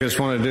I just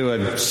want to do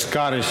a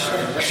Scottish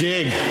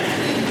jig.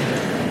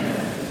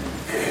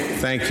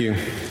 Thank you.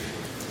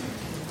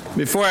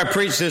 Before I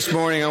preach this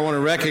morning, I want to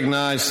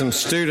recognize some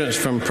students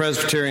from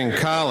Presbyterian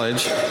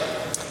College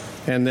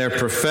and their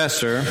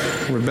professor,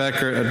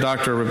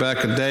 Dr.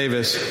 Rebecca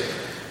Davis.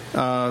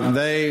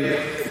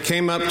 They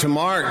came up to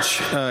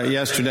march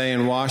yesterday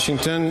in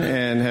Washington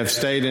and have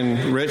stayed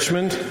in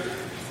Richmond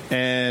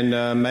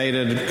and made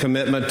a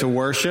commitment to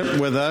worship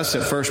with us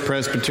at First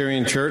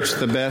Presbyterian Church,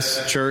 the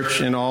best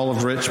church in all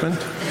of Richmond.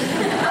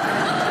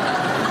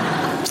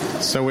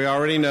 So we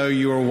already know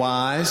you are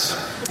wise,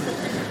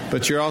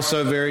 but you're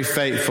also very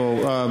faithful.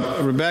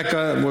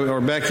 Rebecca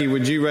or Becky,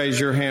 would you raise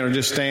your hand or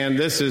just stand?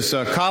 This is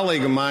a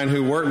colleague of mine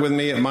who worked with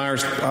me at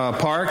Myers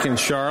Park in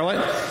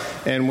Charlotte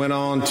and went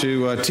on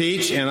to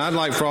teach. And I'd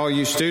like for all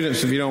you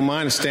students, if you don't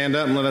mind, to stand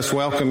up and let us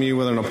welcome you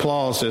with an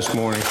applause this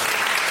morning.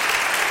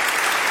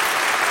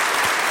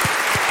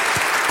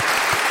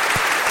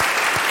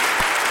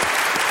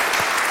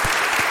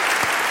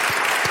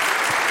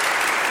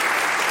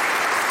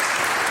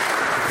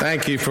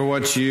 Thank you for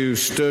what you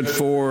stood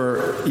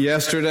for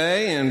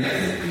yesterday and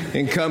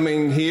in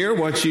coming here,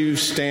 what you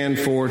stand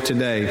for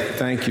today.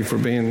 Thank you for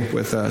being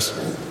with us.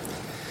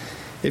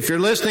 If you're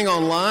listening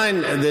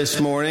online this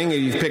morning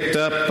and you've picked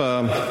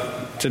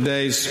up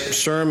today's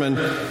sermon,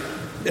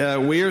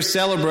 we are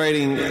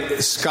celebrating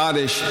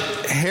Scottish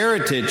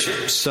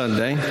Heritage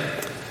Sunday.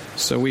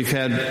 So we've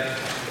had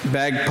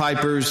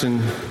bagpipers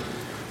and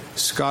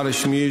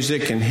Scottish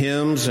music and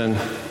hymns, and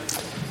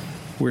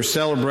we're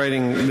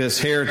celebrating this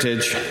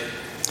heritage.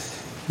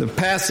 The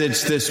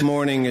passage this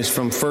morning is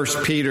from 1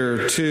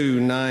 Peter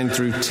 2, 9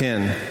 through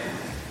 10.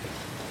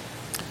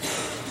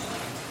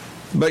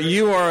 But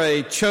you are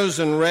a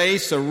chosen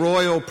race, a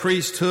royal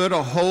priesthood,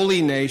 a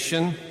holy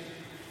nation,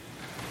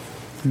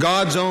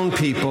 God's own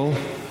people,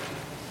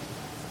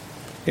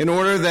 in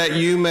order that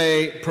you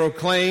may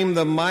proclaim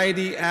the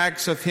mighty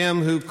acts of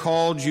Him who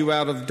called you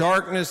out of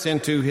darkness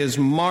into His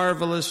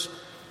marvelous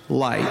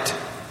light.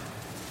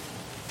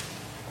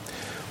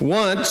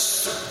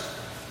 Once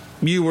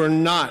you were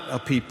not a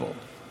people,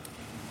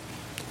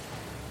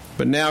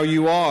 but now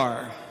you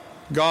are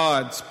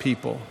God's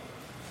people.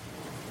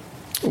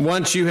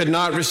 Once you had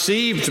not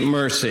received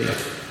mercy,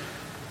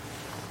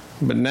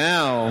 but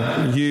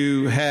now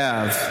you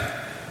have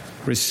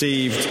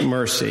received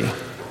mercy.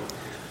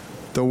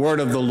 The word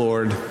of the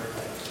Lord.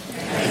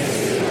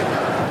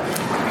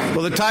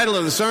 Well, the title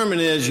of the sermon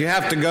is, You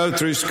Have to Go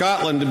Through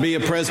Scotland to Be a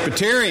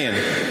Presbyterian.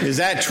 Is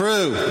that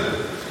true?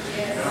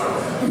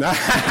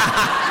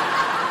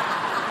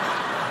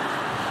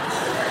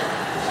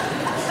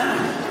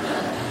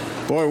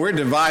 Boy, we're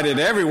divided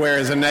everywhere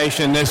as a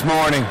nation this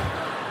morning.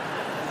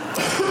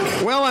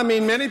 Well, I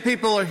mean, many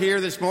people are here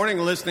this morning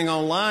listening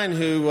online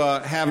who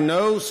have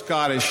no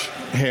Scottish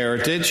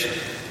heritage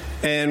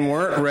and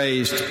weren't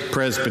raised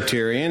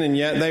Presbyterian, and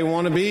yet they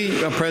want to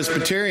be a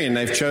Presbyterian.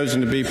 They've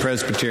chosen to be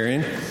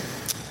Presbyterian.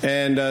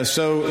 And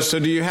so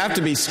do you have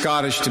to be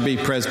Scottish to be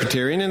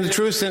Presbyterian? In the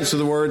truest sense of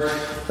the word,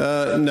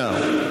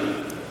 no.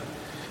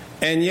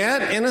 And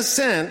yet, in a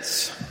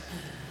sense,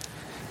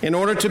 in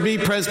order to be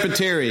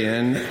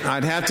Presbyterian,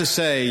 I'd have to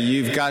say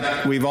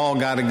we've all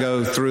got to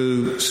go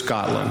through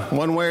Scotland.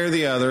 One way or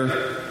the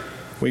other,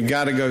 we've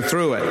got to go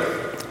through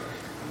it.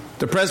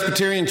 The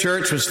Presbyterian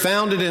Church was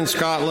founded in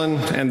Scotland,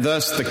 and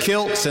thus the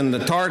kilts and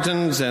the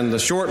tartans and the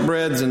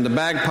shortbreads and the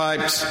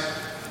bagpipes.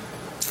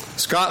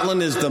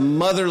 Scotland is the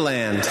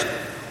motherland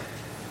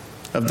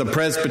of the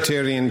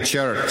Presbyterian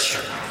Church,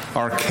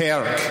 or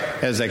Kirk,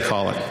 as they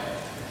call it.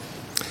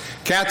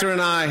 Catherine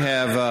and I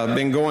have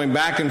been going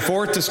back and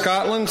forth to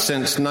Scotland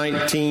since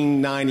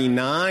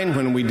 1999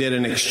 when we did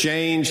an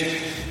exchange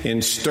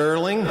in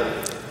Stirling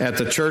at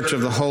the Church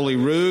of the Holy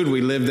Rood. We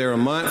lived there a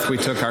month. We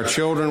took our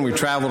children. We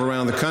traveled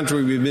around the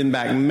country. We've been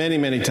back many,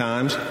 many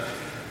times.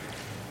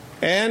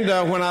 And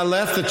when I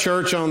left the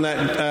church on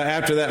that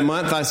after that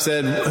month, I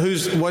said,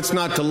 what's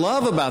not to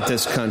love about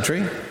this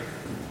country?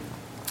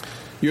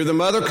 You're the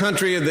mother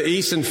country of the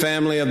Easton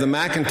family of the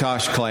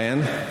McIntosh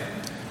clan.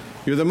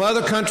 You're the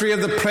mother country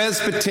of the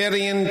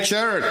Presbyterian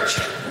Church.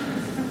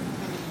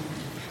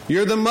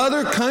 You're the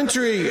mother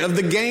country of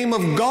the game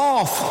of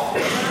golf,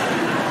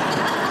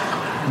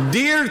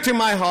 dear to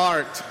my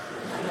heart.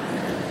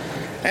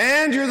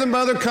 And you're the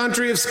mother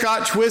country of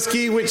Scotch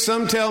whiskey, which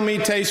some tell me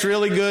tastes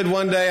really good.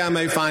 One day I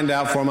may find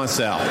out for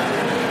myself.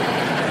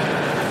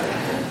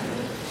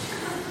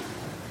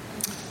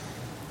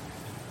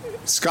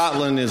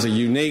 Scotland is a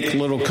unique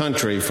little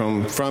country.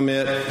 From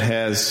it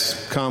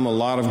has come a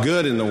lot of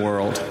good in the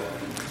world.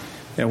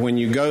 And when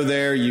you go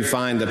there, you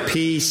find the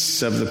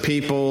peace of the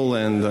people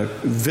and the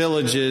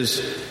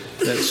villages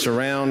that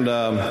surround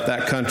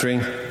that country,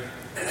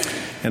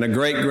 and a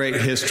great, great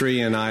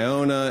history in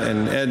Iona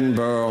and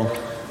Edinburgh,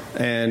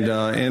 and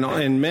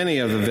in many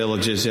of the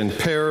villages in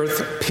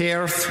Perth,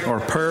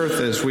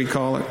 as we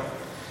call it.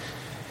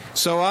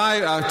 So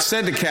I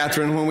said to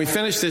Catherine, when we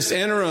finish this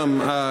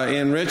interim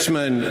in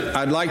Richmond,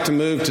 I'd like to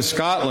move to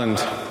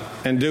Scotland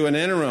and do an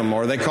interim,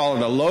 or they call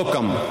it a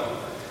locum.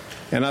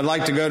 and I'd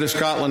like to go to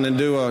Scotland and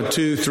do a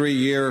 2-3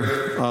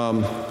 year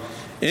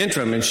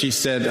interim. And she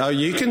said, "Oh,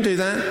 you can do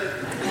that?"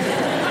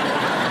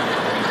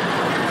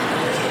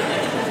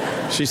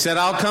 She said,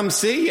 "I'll come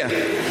see you."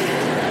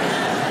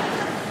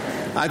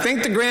 I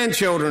think the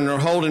grandchildren are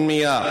holding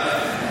me up.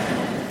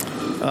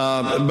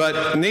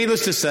 But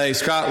needless to say,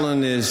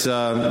 Scotland is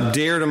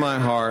dear to my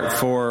heart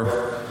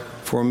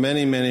for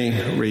many,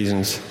 many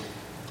reasons.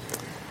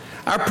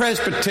 Our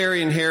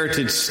Presbyterian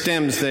heritage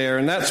stems there,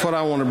 and that's what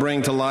I want to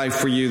bring to life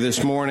for you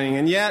this morning.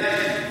 And yet,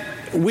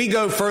 we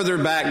go further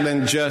back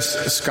than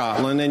just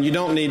Scotland, and you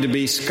don't need to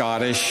be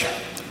Scottish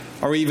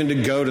or even to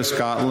go to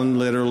Scotland,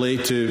 literally,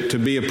 to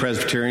be a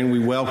Presbyterian. We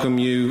welcome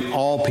you,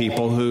 all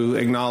people who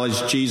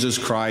acknowledge Jesus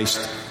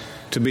Christ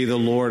to be the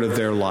Lord of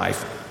their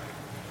life.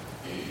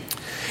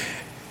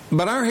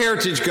 But our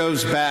heritage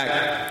goes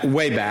back,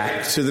 way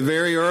back, to the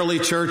very early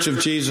Church of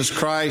Jesus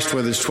Christ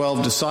with his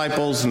 12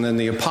 disciples and then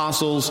the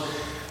apostles.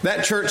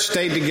 That church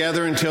stayed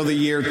together until the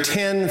year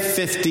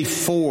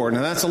 1054.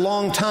 Now, that's a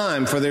long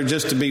time for there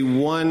just to be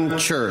one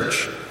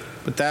church,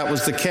 but that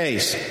was the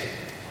case.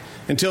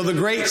 Until the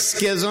Great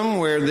Schism,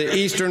 where the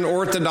Eastern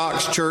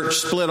Orthodox Church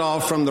split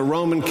off from the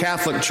Roman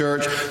Catholic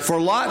Church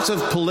for lots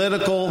of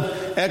political,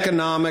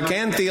 economic,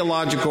 and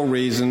theological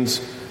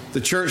reasons. The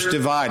church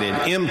divided.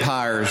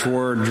 Empires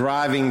were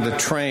driving the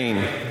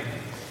train.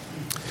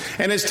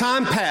 And as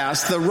time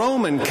passed, the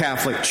Roman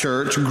Catholic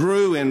Church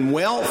grew in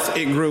wealth,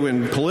 it grew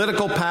in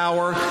political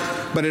power,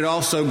 but it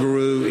also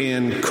grew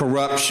in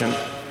corruption.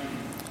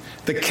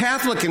 The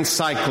Catholic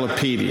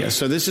Encyclopedia,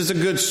 so this is a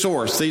good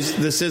source.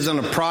 This isn't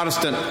a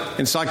Protestant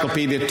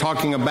encyclopedia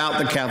talking about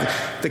the Catholic.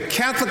 The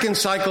Catholic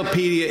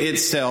Encyclopedia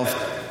itself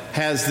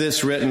has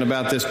this written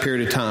about this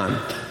period of time.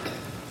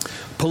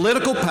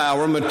 Political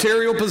power,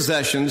 material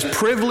possessions,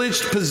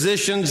 privileged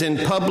positions in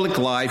public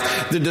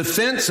life, the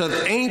defense of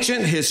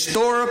ancient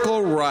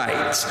historical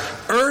rights,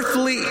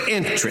 earthly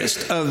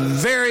interests of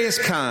various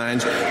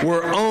kinds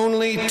were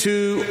only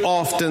too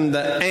often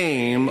the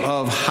aim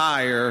of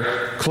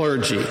higher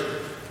clergy.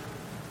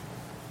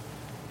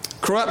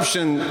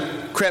 Corruption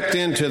crept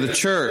into the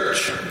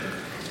church,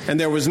 and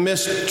there was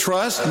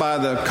mistrust by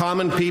the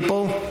common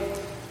people.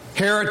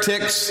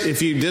 Heretics,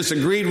 if you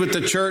disagreed with the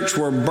church,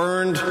 were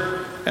burned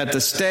at the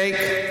stake.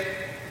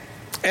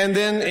 And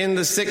then in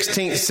the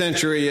 16th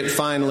century, it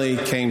finally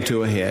came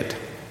to a head.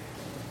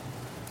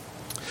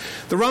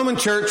 The Roman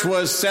Church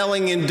was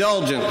selling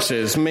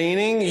indulgences,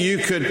 meaning you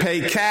could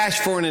pay cash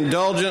for an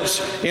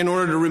indulgence in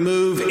order to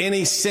remove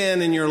any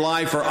sin in your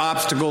life or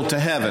obstacle to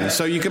heaven.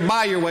 So you could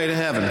buy your way to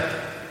heaven.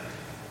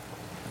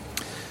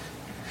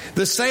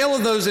 The sale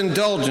of those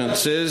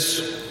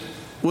indulgences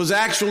was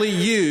actually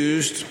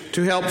used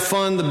to help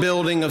fund the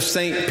building of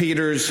St.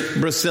 Peter's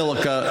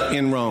Basilica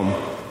in Rome.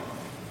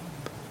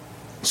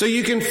 So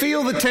you can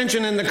feel the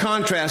tension and the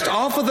contrast.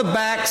 Off of the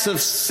backs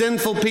of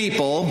sinful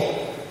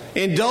people,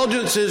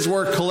 indulgences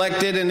were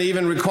collected and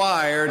even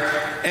required,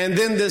 and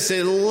then this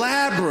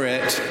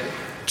elaborate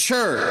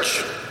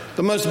church,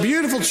 the most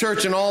beautiful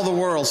church in all the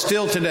world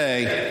still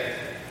today,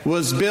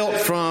 was built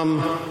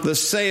from the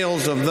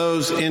sales of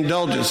those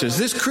indulgences.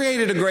 This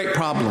created a great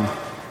problem.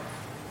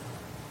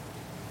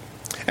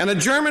 And a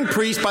German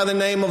priest by the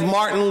name of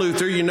Martin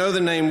Luther, you know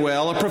the name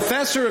well, a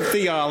professor of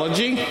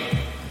theology,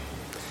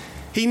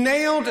 he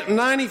nailed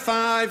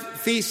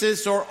 95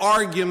 theses or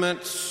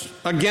arguments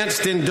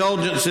against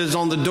indulgences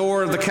on the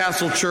door of the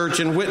Castle Church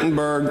in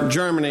Wittenberg,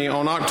 Germany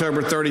on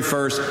October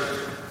 31st,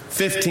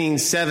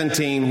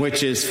 1517,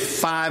 which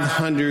is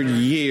 500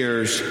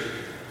 years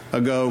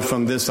ago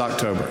from this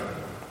October.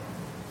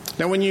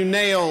 Now, when you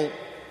nail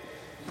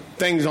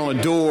things on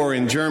a door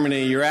in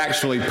Germany, you're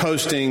actually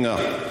posting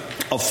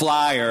a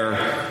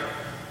flyer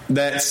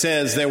that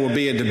says there will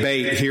be a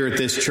debate here at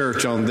this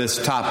church on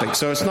this topic.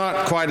 So it's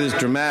not quite as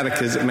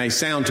dramatic as it may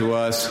sound to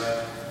us.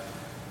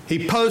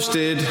 He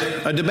posted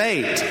a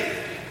debate.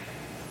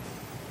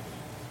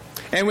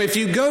 And if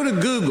you go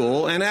to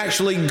Google and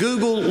actually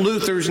Google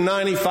Luther's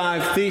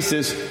 95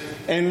 Theses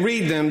and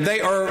read them,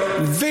 they are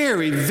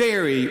very,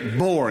 very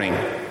boring.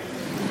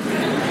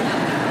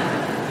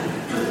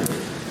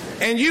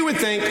 And you would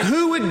think,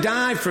 who would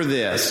die for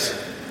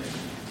this?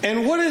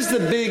 And what is the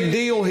big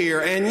deal here?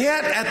 And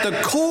yet, at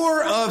the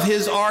core of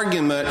his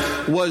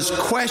argument was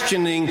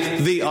questioning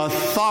the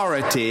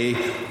authority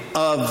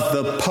of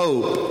the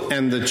Pope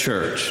and the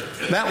Church.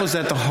 That was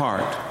at the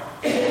heart.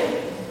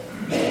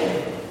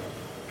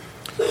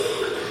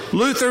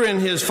 Luther and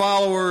his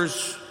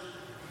followers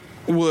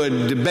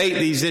would debate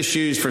these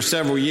issues for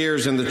several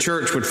years, and the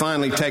Church would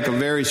finally take a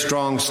very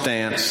strong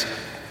stance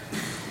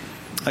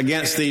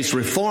against these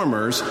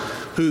reformers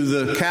who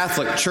the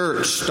Catholic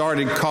Church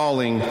started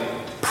calling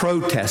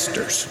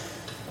protesters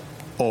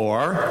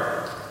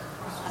or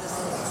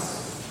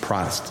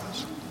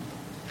Protestants.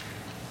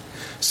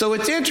 So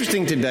it's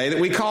interesting today that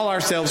we call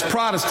ourselves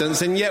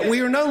Protestants, and yet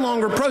we are no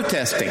longer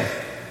protesting.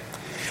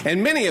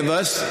 And many of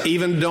us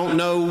even don't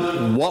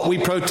know what we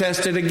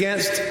protested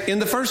against in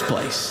the first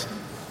place.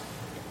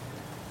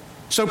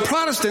 So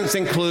Protestants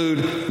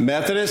include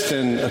Methodists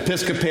and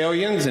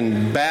Episcopalians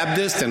and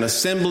Baptists and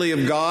Assembly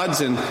of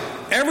Gods, and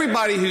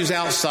everybody who's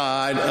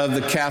outside of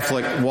the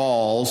Catholic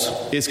walls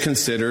is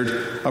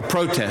considered a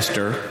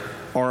protester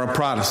or a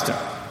Protestant.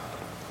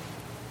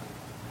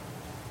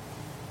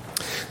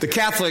 The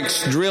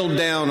Catholics drilled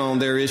down on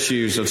their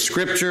issues of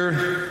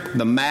Scripture,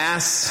 the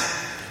Mass,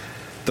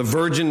 the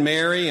Virgin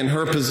Mary and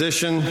her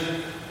position,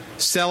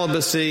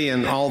 celibacy,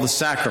 and all the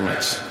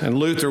sacraments. And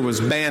Luther was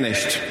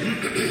banished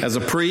as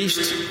a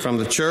priest from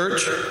the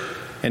church,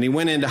 and he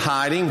went into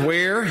hiding,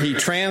 where he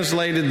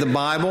translated the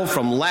Bible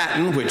from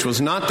Latin, which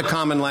was not the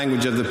common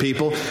language of the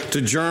people,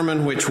 to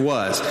German, which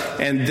was.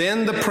 And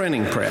then the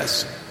printing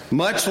press,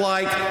 much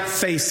like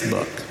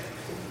Facebook,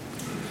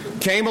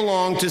 came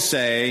along to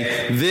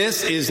say,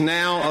 this is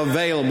now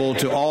available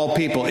to all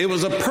people. It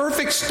was a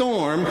perfect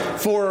storm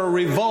for a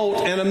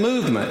revolt and a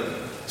movement.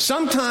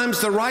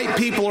 Sometimes the right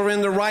people are in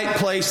the right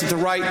place at the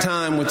right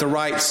time with the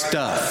right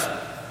stuff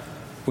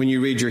when you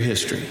read your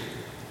history.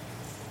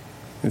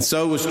 And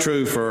so was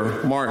true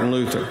for Martin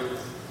Luther.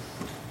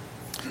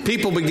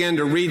 People began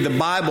to read the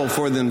Bible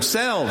for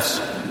themselves.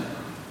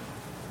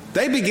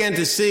 They began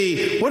to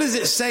see, what does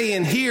it say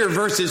in here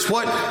versus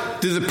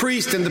what do the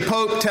priest and the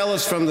Pope tell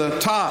us from the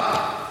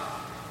top?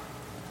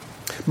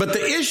 But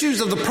the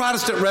issues of the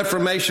Protestant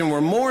Reformation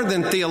were more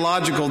than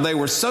theological. They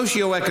were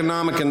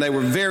socioeconomic and they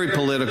were very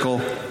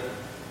political.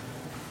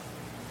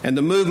 And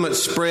the movement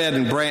spread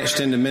and branched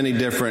into many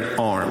different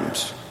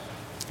arms.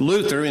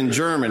 Luther in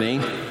Germany,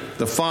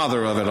 the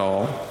father of it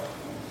all,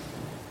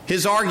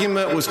 his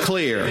argument was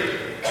clear.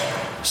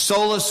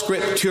 Sola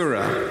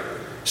scriptura,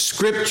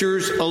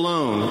 scriptures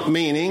alone,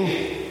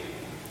 meaning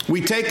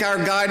we take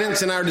our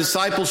guidance and our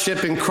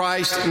discipleship in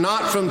Christ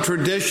not from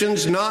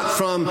traditions, not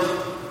from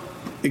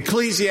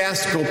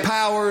ecclesiastical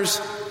powers,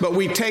 but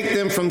we take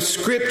them from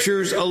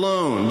scriptures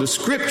alone. The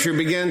scripture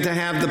began to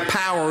have the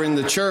power in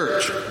the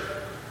church.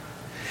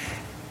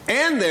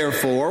 And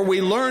therefore,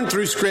 we learn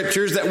through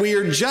scriptures that we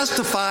are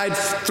justified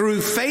through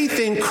faith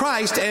in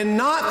Christ and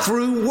not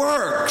through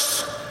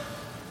works.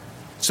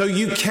 So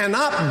you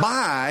cannot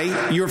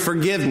buy your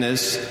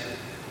forgiveness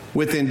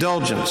with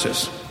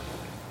indulgences.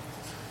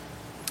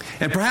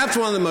 And perhaps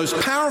one of the most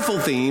powerful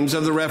themes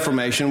of the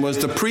Reformation was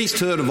the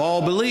priesthood of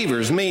all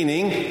believers,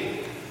 meaning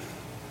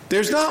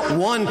there's not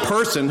one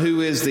person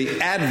who is the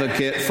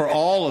advocate for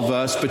all of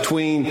us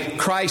between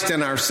Christ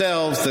and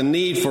ourselves, the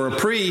need for a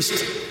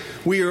priest.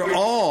 We are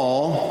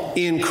all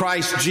in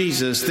Christ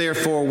Jesus,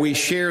 therefore we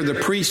share the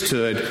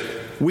priesthood.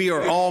 We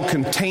are all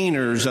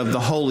containers of the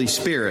Holy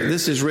Spirit.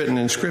 This is written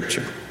in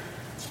Scripture.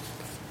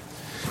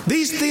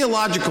 These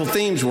theological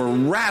themes were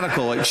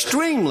radical,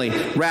 extremely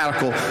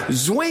radical.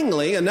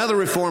 Zwingli, another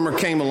reformer,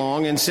 came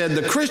along and said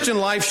the Christian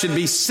life should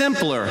be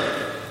simpler,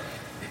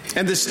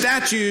 and the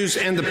statues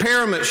and the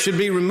pyramids should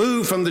be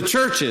removed from the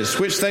churches,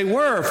 which they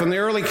were from the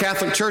early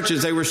Catholic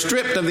churches. They were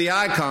stripped of the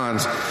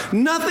icons.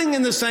 Nothing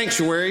in the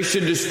sanctuary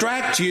should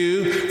distract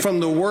you from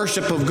the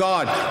worship of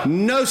God.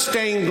 No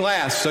stained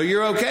glass, so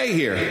you're okay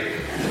here.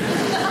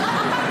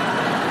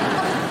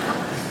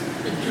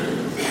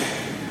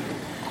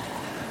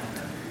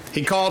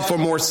 He called for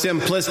more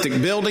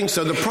simplistic buildings,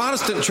 so the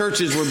Protestant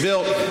churches were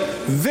built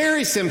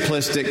very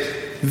simplistic,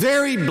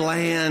 very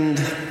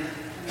bland.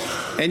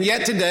 And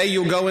yet today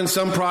you'll go in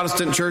some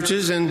Protestant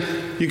churches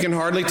and you can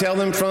hardly tell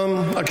them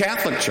from a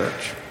Catholic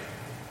church.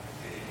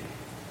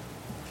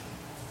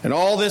 And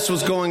all this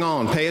was going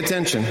on. Pay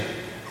attention.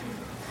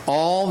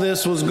 All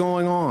this was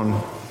going on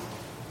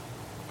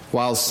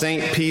while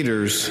St.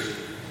 Peter's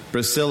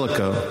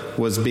Basilica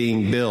was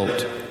being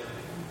built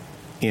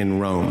in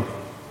Rome.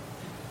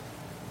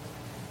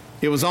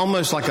 It was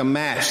almost like a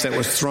match that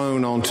was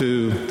thrown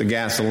onto the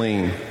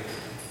gasoline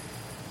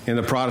in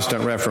the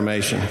Protestant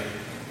Reformation.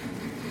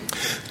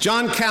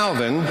 John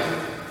Calvin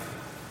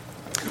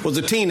was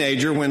a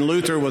teenager when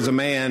Luther was a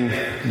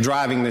man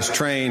driving this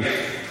train,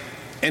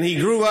 and he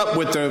grew up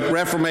with the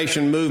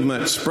Reformation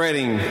movement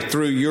spreading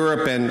through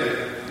Europe, and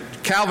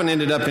Calvin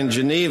ended up in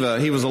Geneva.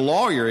 He was a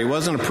lawyer, he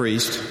wasn't a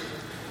priest.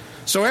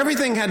 So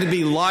everything had to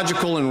be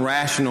logical and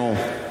rational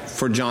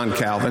for John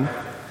Calvin,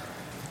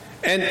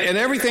 and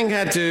everything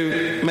had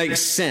to make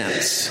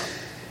sense.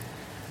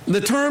 The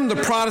term the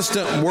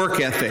Protestant work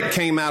ethic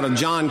came out of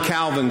John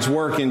Calvin's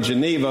work in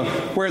Geneva,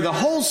 where the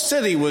whole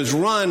city was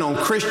run on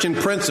Christian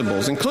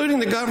principles, including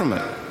the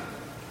government.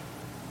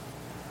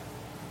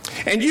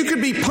 And you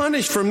could be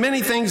punished for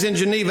many things in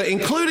Geneva,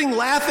 including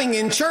laughing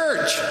in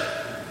church.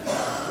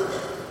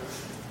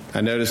 I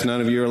notice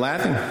none of you are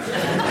laughing.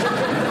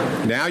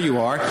 Now you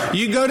are.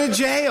 You go to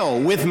jail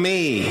with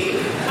me.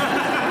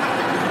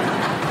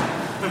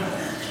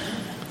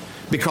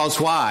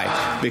 Because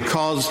why?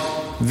 Because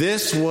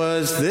this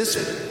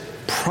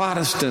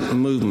Protestant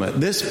movement,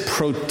 this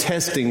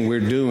protesting we're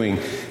doing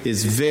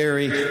is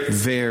very,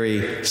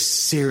 very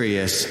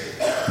serious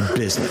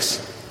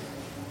business.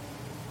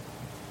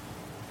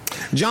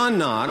 John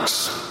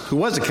Knox, who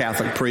was a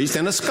Catholic priest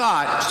and a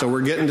Scot, so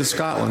we're getting to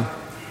Scotland,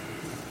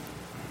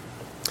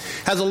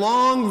 Has a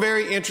long,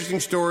 very interesting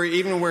story,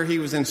 even where he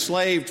was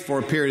enslaved for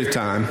a period of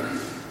time.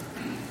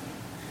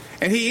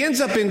 And he ends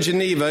up in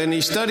Geneva, and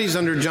he studies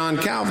under John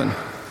Calvin.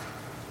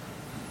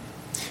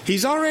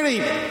 He's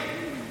already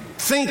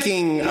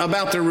thinking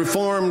about the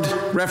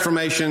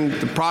Reformation,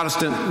 the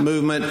Protestant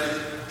movement.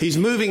 He's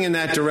moving in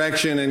that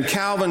direction, and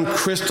Calvin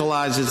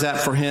crystallizes that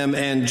for him.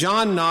 And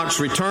John Knox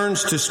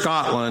returns to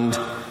Scotland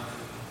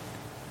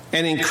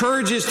and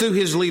encourages through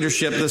his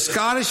leadership the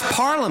Scottish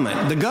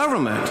Parliament, the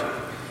government,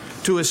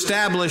 to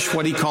establish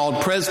what he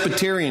called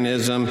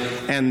Presbyterianism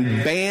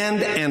and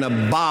banned and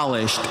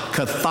abolished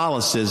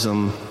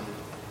Catholicism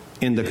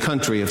in the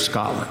country of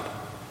Scotland.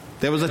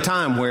 There was a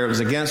time where it was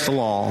against the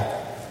law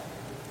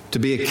to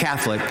be a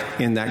Catholic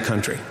in that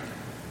country.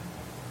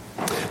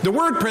 The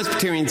word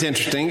Presbyterian is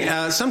interesting.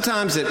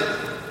 Sometimes at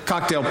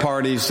cocktail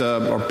parties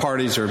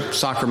or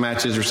soccer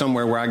matches or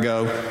somewhere where I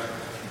go,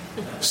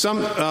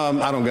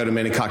 I don't go to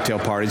many cocktail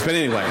parties, but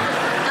anyway.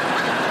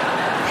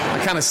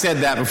 I kind of said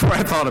that before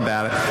I thought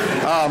about it,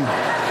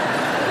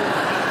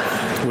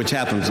 which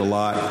happens a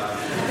lot.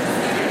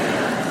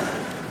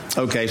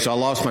 Okay, so I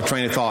lost my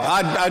train of thought.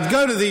 I'd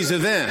go to these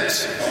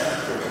events,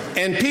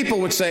 and people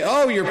would say,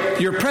 "Oh,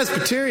 you're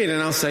Presbyterian,"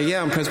 and I'll say,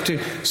 "Yeah, I'm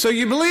Presbyterian." So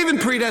you believe in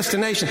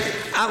predestination?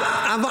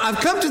 I've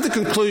come to the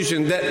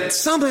conclusion that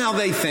somehow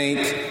they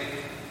think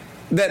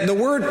that the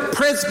word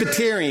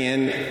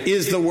Presbyterian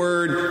is the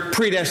word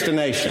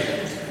predestination.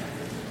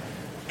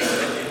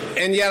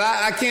 And yet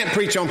I can't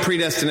preach on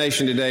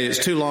predestination today. It's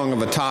too long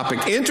of a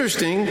topic.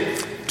 Interesting,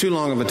 too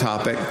long of a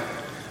topic.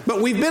 But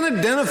we've been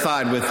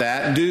identified with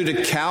that due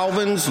to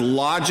Calvin's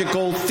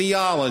logical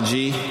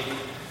theology.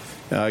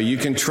 You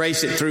can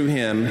trace it through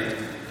him.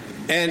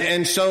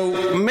 And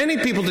so many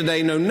people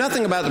today know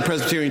nothing about the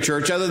Presbyterian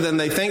Church other than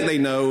they think they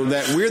know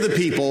that we're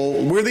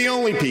the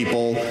only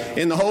people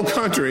in the whole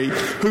country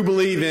who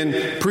believe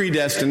in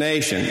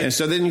predestination. And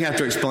so then you have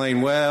to explain,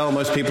 well,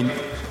 most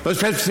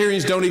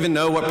Presbyterians don't even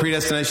know what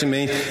predestination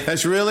means.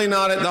 That's really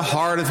not at the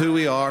heart of who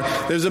we are.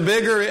 There's a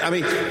bigger,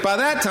 by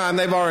that time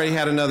they've already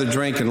had another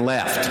drink and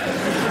left.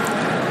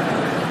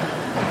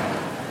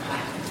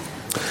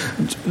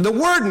 The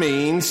word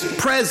means,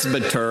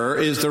 presbyter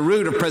is the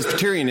root of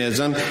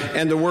Presbyterianism,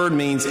 and the word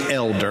means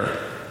elder.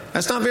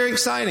 That's not very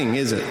exciting,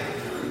 is it?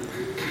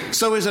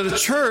 So is it a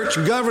church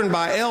governed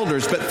by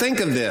elders? But think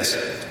of this.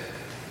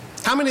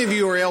 How many of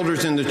you are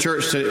elders in the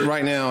church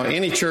right now?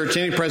 Any church,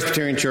 any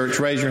Presbyterian church,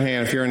 raise your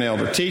hand if you're an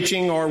elder.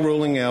 Teaching or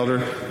ruling elder.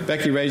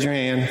 Becky, raise your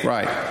hand.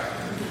 Right.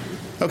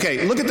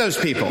 Okay, look at those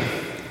people.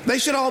 They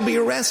should all be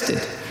arrested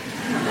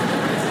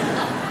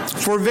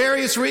for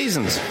various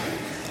reasons.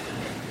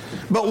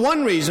 But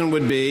one reason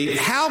would be,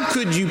 how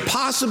could you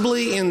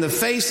possibly, in the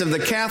face of the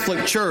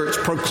Catholic Church,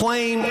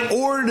 proclaim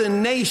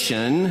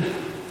ordination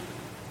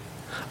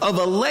of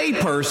a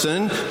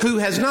layperson who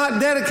has not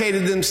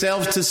dedicated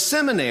themselves to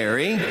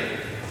seminary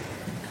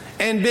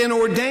and been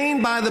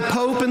ordained by the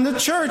Pope and the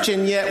Church?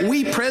 And yet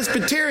we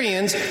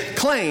Presbyterians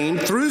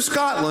claimed, through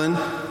Scotland,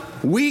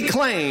 we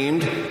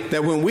claimed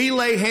that when we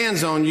lay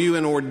hands on you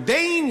and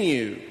ordain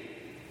you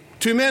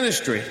to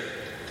ministry,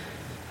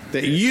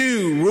 that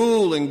you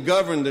rule and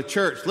govern the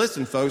church.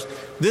 Listen, folks,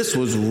 this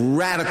was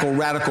radical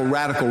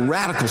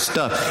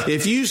stuff.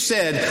 If you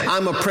said,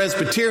 I'm a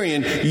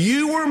Presbyterian,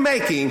 you were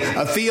making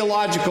a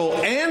theological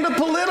and a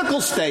political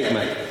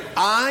statement.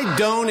 I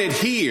don't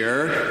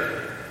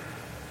adhere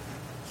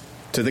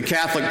to the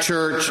Catholic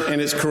Church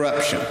and its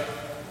corruption.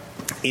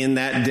 In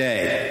that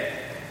day,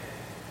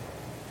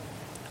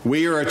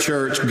 we are a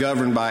church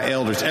governed by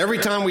elders. Every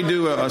time we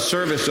do a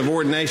service of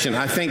ordination,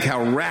 I think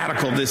how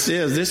radical this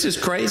is. This is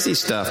crazy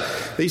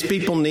stuff. These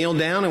people kneel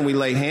down and we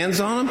lay hands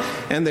on them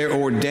and they're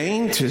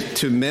ordained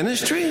to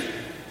ministry.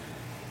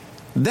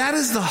 That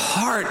is the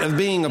heart of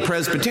being a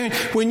Presbyterian.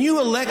 When you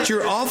elect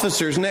your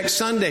officers next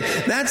Sunday,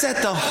 that's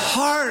at the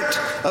heart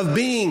of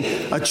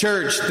being a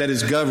church that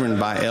is governed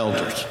by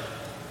elders.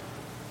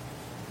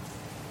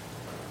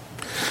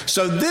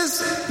 So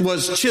this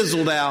was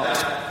chiseled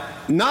out.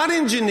 Not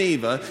in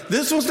Geneva.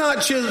 This was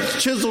not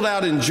chiseled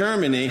out in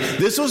Germany.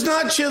 This was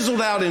not chiseled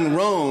out in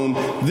Rome.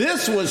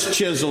 This was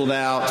chiseled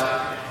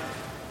out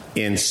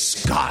in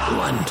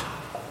Scotland.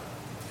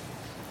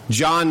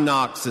 John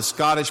Knox, the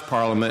Scottish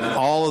Parliament,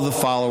 all of the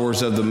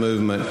followers of the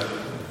movement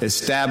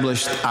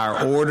established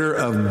our order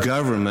of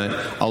government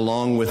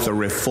along with the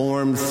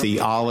Reformed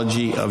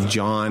theology of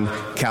John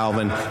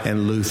Calvin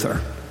and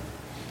Luther.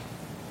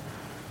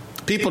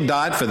 People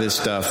died for this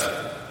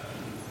stuff.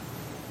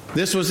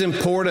 This was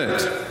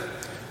important.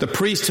 The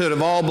priesthood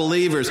of all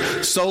believers,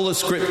 sola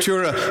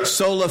scriptura,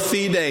 sola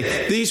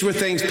fide. These were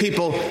things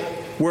people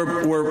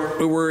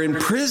were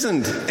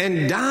imprisoned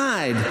and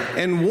died,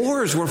 and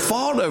wars were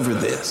fought over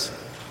this.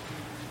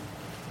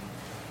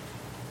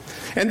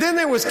 And then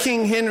there was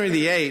King Henry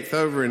VIII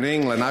over in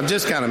England. I've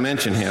just kind of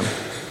mentioned him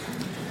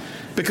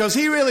because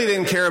he really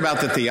didn't care about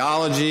the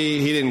theology.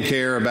 He didn't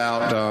care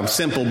about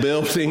simple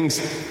buildings.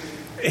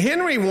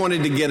 Henry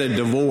wanted to get a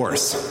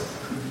divorce.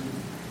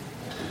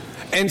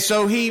 And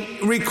so he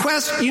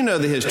requests, you know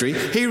the history,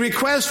 he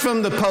requests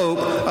from the Pope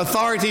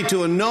authority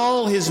to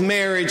annul his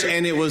marriage,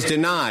 and it was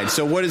denied.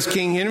 So what does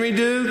King Henry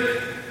do?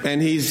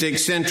 And he's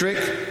eccentric.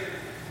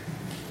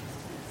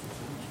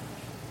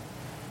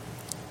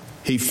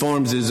 He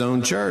forms his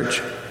own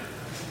church.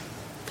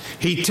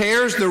 He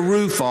tears the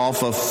roof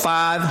off of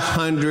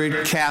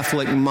 500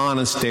 Catholic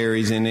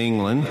monasteries in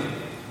England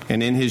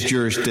and in his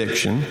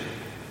jurisdiction.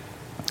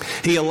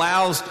 He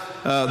allows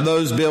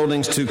those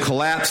buildings to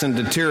collapse and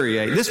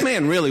deteriorate. This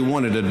man really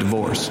wanted a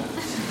divorce.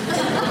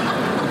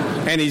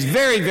 And he's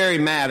very, very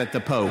mad at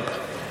the Pope.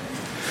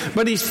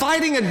 But he's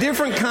fighting a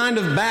different kind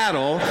of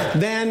battle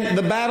than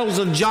the battles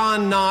of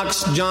John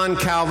Knox, John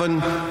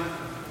Calvin,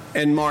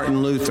 and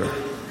Martin Luther.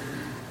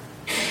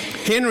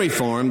 Henry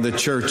formed the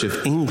Church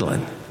of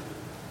England,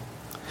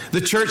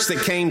 the church that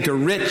came to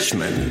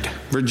Richmond,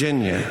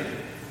 Virginia,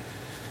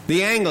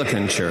 the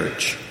Anglican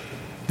Church,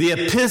 the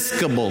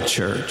Episcopal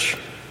Church.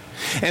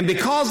 And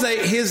because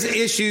his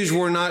issues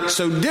were not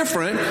so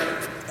different,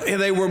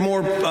 they were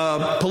more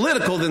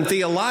political than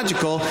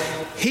theological,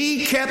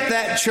 he kept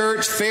that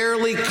church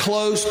fairly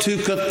close to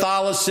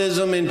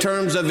Catholicism in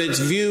terms of its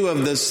view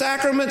of the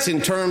sacraments,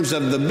 in terms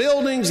of the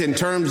buildings, in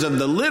terms of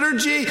the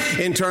liturgy,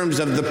 in terms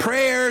of the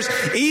prayers,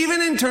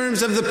 even in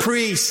terms of the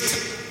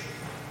priest.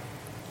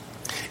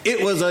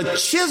 It was a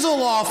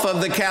chisel off of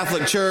the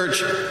Catholic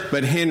Church,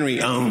 but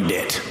Henry owned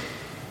it.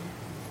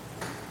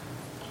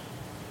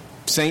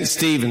 St.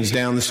 Stephen's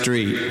down the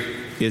street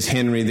is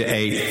Henry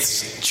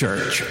VIII's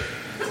church.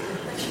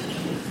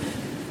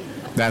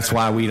 That's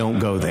why we don't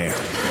go there.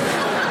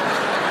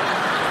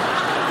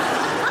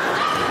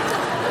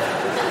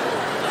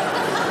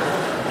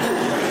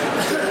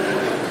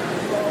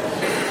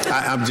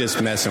 I'm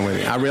just messing with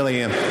you. I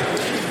really am.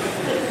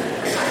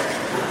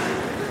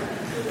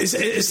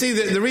 See,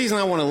 the reason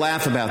I want to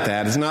laugh about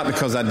that is not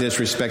because I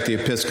disrespect the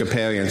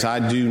Episcopalians.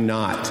 I do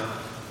not.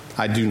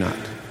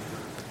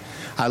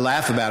 I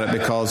laugh about it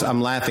because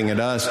I'm laughing at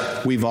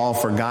us. We've all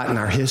forgotten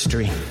our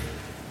history.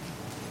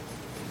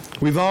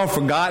 We've all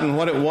forgotten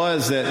what it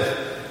was that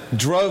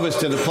drove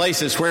us to the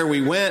places where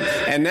we went,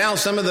 and now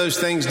some of those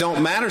things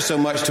don't matter so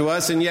much to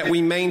us, and yet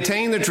we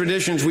maintain the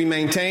traditions we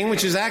maintain,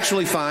 which is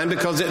actually fine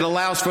because it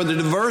allows for the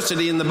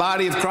diversity in the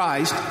body of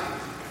Christ.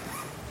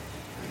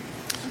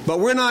 But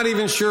we're not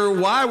even sure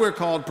why we're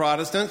called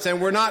Protestants,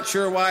 and we're not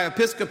sure why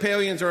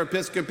Episcopalians are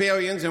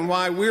Episcopalians and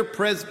why we're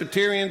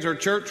Presbyterians or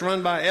church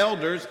run by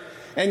elders.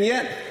 And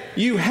yet,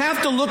 you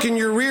have to look in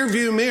your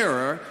rearview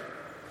mirror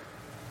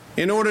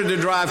in order to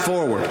drive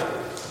forward.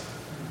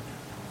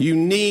 You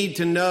need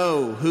to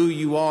know who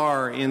you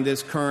are in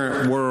this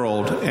current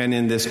world and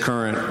in this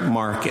current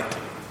market.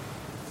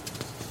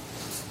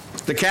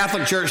 The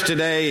Catholic Church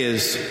today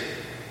is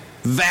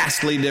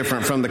vastly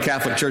different from the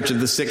Catholic Church of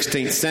the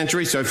 16th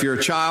century. So if you're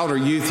a child or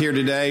youth here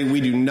today,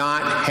 we do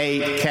not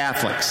hate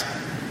Catholics.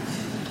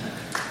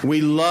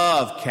 We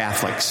love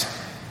Catholics.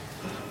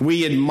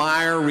 We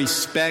admire,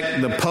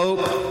 respect the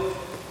Pope.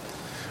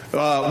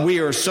 We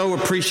are so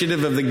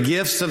appreciative of the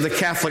gifts of the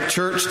Catholic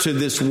Church to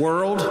this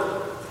world.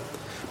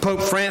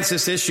 Pope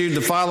Francis issued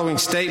the following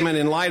statement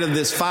in light of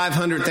this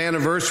 500th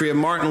anniversary of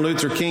Martin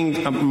Luther's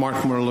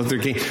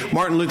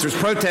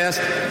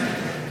protest.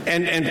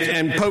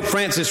 And Pope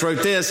Francis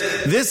wrote this: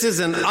 "This is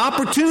an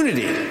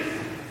opportunity,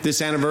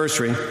 this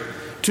anniversary,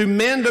 to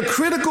mend a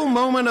critical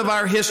moment of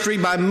our history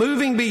by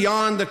moving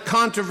beyond the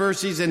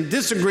controversies and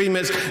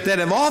disagreements that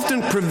have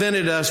often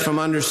prevented us from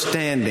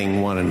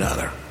understanding one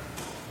another."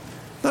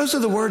 Those are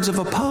the words of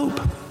a pope.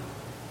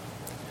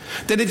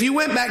 That if you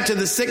went back to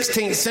the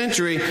 16th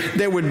century,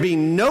 there would be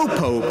no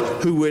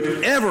pope who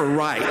would ever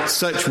write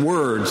such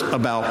words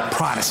about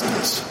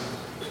Protestants.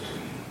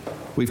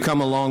 We've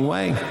come a long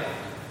way.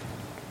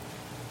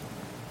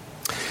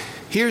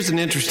 Here's an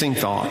interesting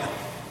thought.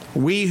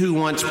 We who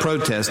once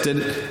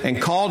protested and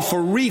called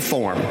for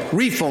reform,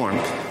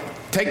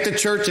 take the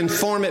church and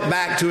form it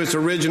back to its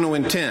original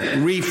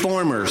intent,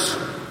 reformers.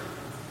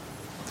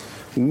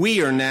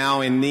 We are now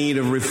in need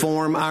of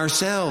reform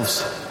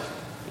ourselves.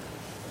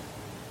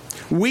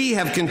 We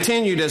have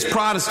continued as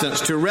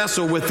Protestants to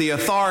wrestle with the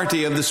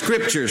authority of the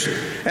Scriptures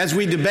as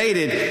we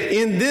debated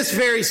in this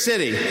very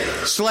city,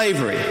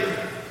 slavery.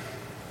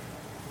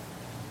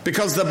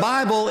 Because the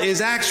Bible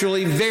is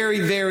actually very,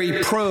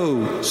 very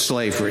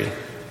pro-slavery,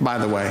 by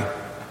the way.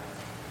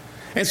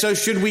 And so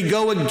should we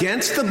go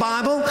against the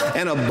Bible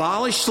and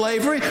abolish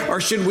slavery, or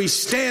should we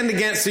stand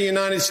against the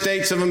United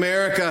States of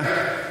America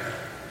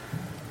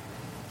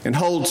and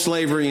hold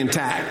slavery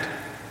intact?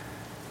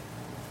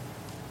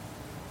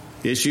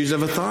 Issues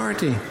of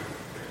authority,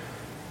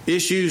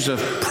 issues of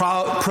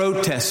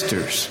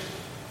protesters,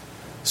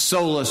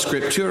 sola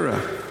scriptura.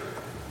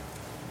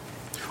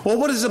 Well,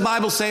 what does the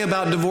Bible say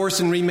about divorce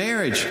and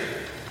remarriage?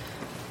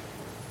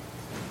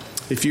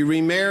 If you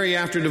remarry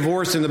after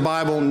divorce in the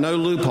Bible, no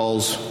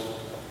loopholes,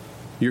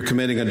 you're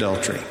committing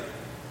adultery.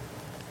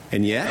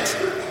 And yet,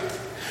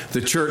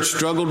 the church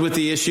struggled with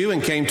the issue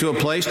and came to a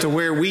place to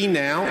where we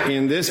now,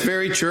 in this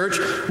very church,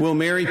 will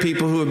marry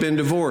people who have been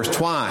divorced.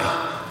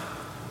 Why?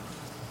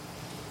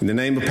 In the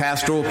name of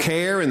pastoral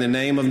care, in the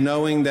name of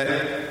knowing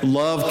that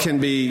love can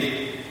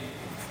be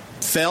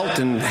felt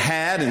and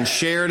had and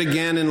shared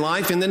again in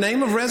life, in the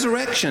name of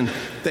resurrection,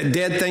 that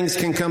dead things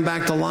can come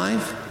back to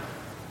life.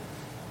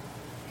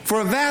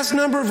 For a vast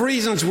number of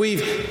reasons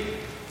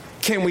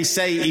can we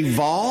say,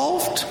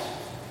 evolved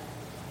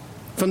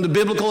from the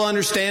biblical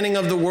understanding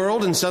of the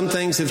world, and some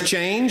things have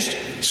changed.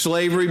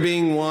 Slavery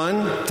being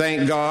one,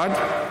 thank God.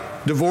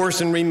 Divorce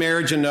and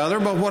remarriage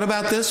another. But what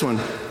about this one?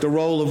 The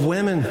role of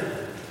women.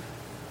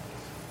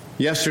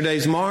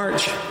 Yesterday's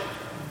march.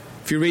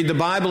 If you read the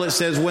Bible, it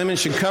says women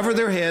should cover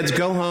their heads,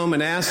 go home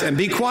and ask, and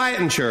be quiet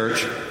in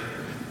church.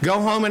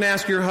 Go home and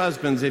ask your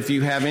husbands if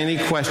you have any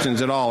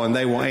questions at all, and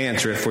they will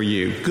answer it for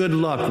you. Good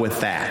luck with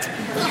that.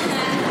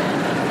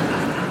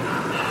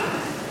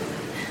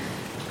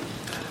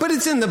 But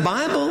it's in the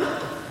Bible.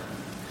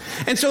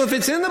 And so if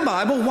it's in the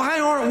Bible, why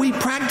aren't we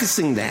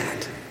practicing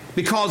that?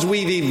 Because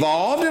we've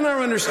evolved in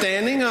our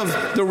understanding of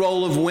the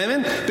role of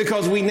women,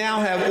 because we now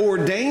have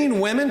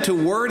ordained women to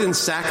word and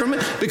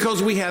sacrament,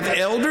 because we have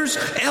elders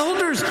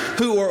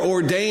who are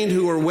ordained,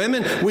 who are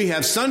women. We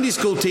have Sunday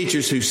school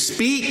teachers who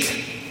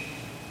speak.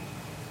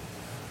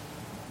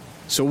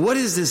 So what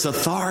is this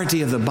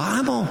authority of the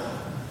Bible?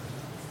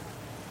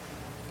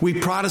 We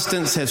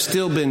Protestants have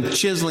still been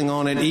chiseling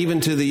on it,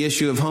 even to the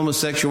issue of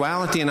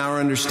homosexuality and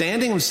our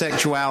understanding of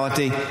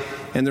sexuality,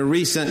 and the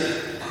recent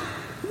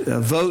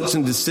votes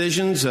and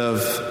decisions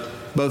of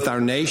both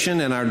our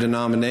nation and our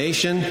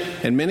denomination.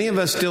 And many of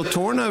us still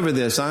torn over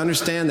this. I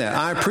understand that.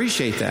 I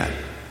appreciate that.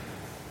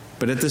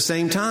 But at the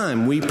same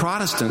time, we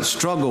Protestants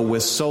struggle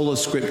with sola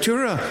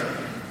scriptura,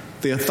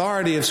 the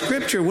authority of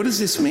Scripture. What does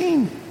this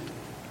mean?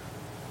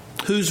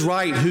 Who's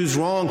right? Who's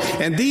wrong?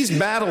 And these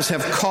battles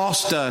have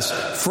cost us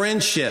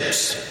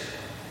friendships.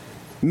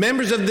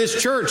 Members of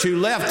this church who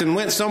left and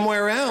went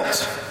somewhere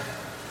else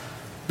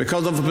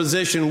because of a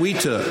position we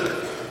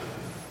took.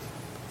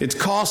 It's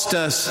cost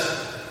us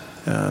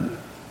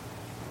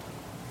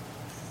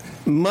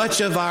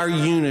much of our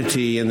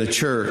unity in the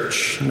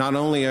church, not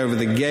only over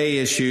the gay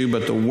issue,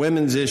 but the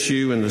women's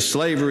issue and the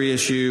slavery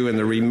issue and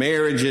the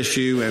remarriage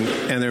issue,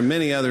 and there are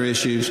many other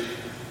issues.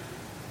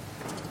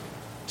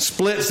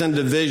 Splits and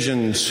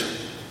divisions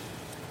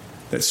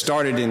that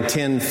started in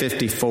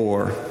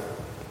 1054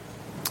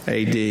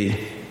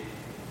 A.D.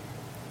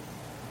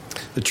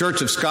 The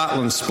Church of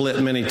Scotland split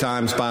many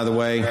times, by the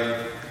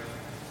way.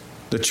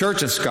 The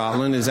Church of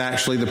Scotland is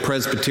actually the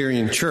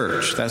Presbyterian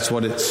Church. That's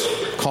what it's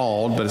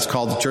called, but it's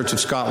called the Church of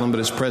Scotland,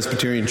 but it's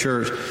Presbyterian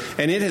Church.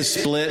 And it has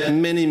split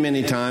many,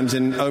 many times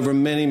and over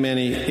many,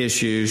 many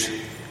issues.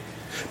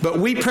 But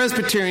we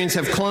Presbyterians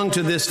have clung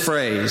to this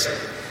phrase,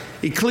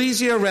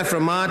 Ecclesia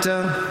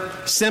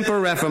Reformata,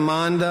 Semper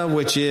Reformanda,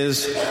 which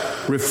is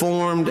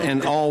reformed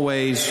and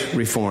always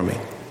reforming.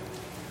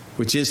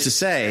 Which is to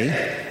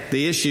say,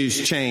 the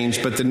issues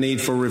change, but the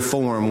need for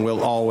reform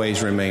will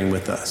always remain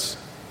with us.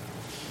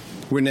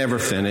 We're never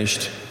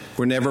finished.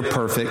 We're never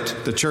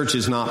perfect. The church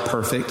is not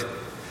perfect.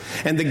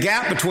 And the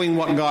gap between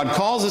what God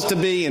calls us to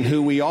be and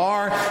who we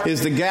are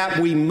is the gap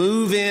we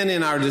move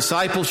in our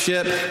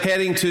discipleship,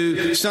 heading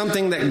to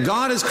something that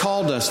God has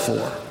called us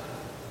for.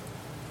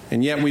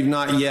 And yet we've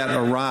not yet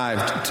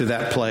arrived to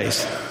that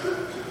place.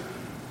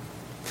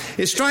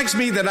 It strikes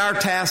me that our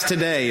task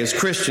today as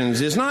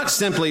Christians is not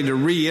simply to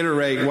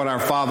reiterate what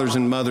our fathers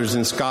and mothers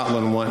in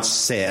Scotland once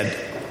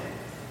said.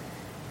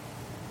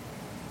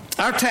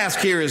 Our task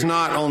here is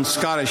not on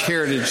Scottish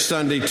Heritage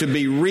Sunday to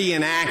be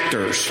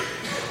reenactors,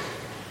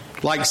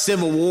 like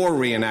Civil War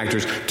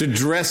reenactors, to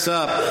dress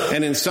up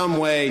and in some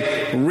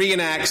way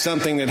reenact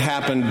something that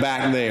happened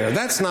back there.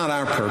 That's not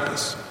our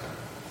purpose.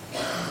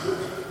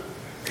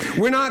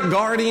 We're not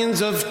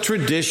guardians of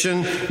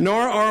tradition,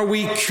 nor are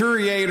we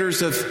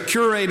curators of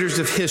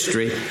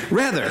history.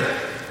 Rather,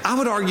 I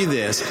would argue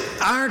this: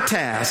 our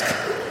task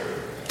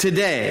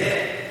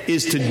today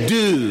is to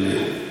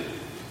do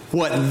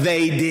what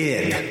they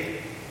did.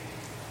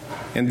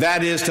 And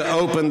that is to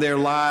open their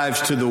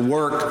lives to the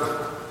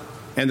work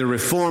and the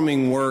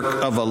reforming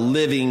work of a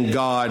living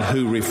God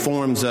who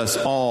reforms us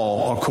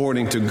all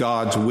according to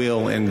God's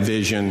will and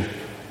vision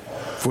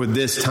for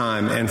this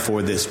time and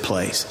for this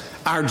place.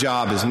 Our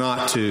job is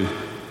not to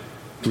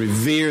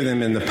revere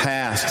them in the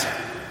past,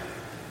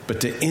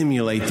 but to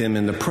emulate them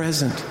in the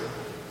present.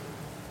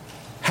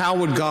 How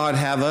would God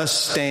have us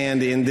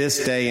stand in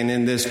this day and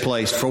in this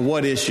place? For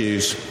what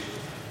issues?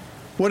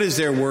 What is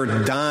there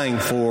worth dying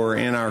for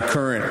in our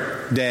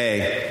current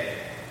day?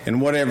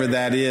 And whatever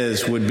that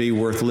is would be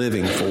worth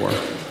living for.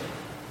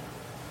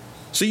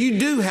 So you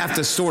do have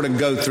to sort of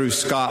go through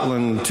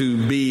Scotland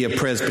to be a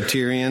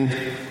Presbyterian.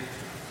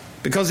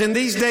 Because in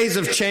these days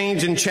of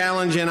change and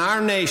challenge in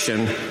our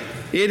nation,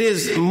 it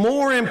is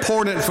more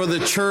important for the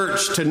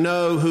church to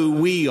know who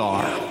we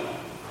are.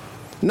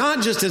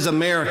 Not just as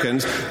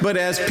Americans, but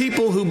as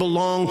people who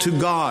belong to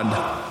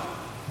God.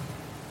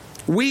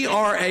 We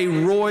are a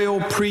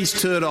royal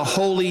priesthood, a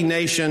holy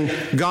nation,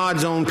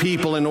 God's own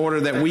people, in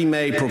order that we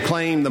may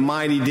proclaim the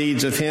mighty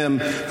deeds of him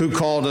who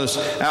called us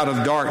out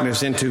of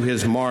darkness into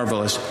his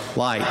marvelous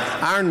light.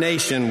 Our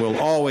nation will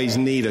always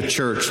need a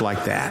church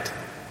like that.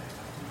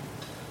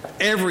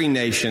 Every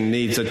nation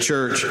needs a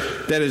church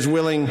that is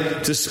willing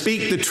to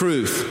speak the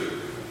truth,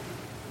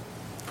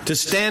 to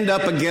stand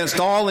up against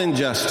all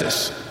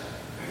injustice,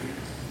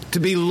 to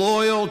be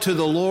loyal to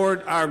the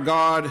Lord our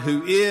God,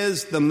 who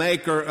is the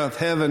maker of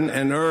heaven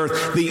and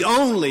earth, the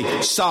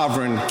only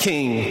sovereign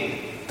king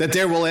that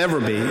there will ever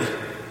be.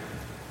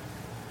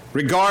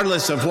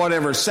 Regardless of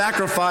whatever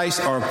sacrifice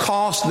or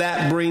cost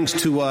that brings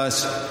to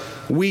us,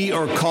 we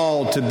are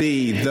called to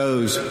be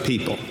those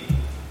people.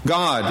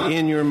 God,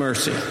 in your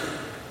mercy,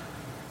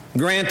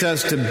 grant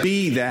us to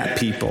be that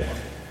people.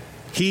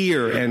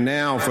 Here and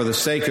now, for the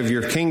sake of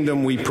your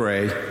kingdom, we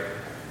pray.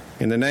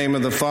 In the name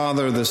of the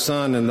Father, the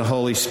Son, and the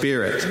Holy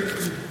Spirit.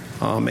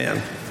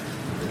 Amen.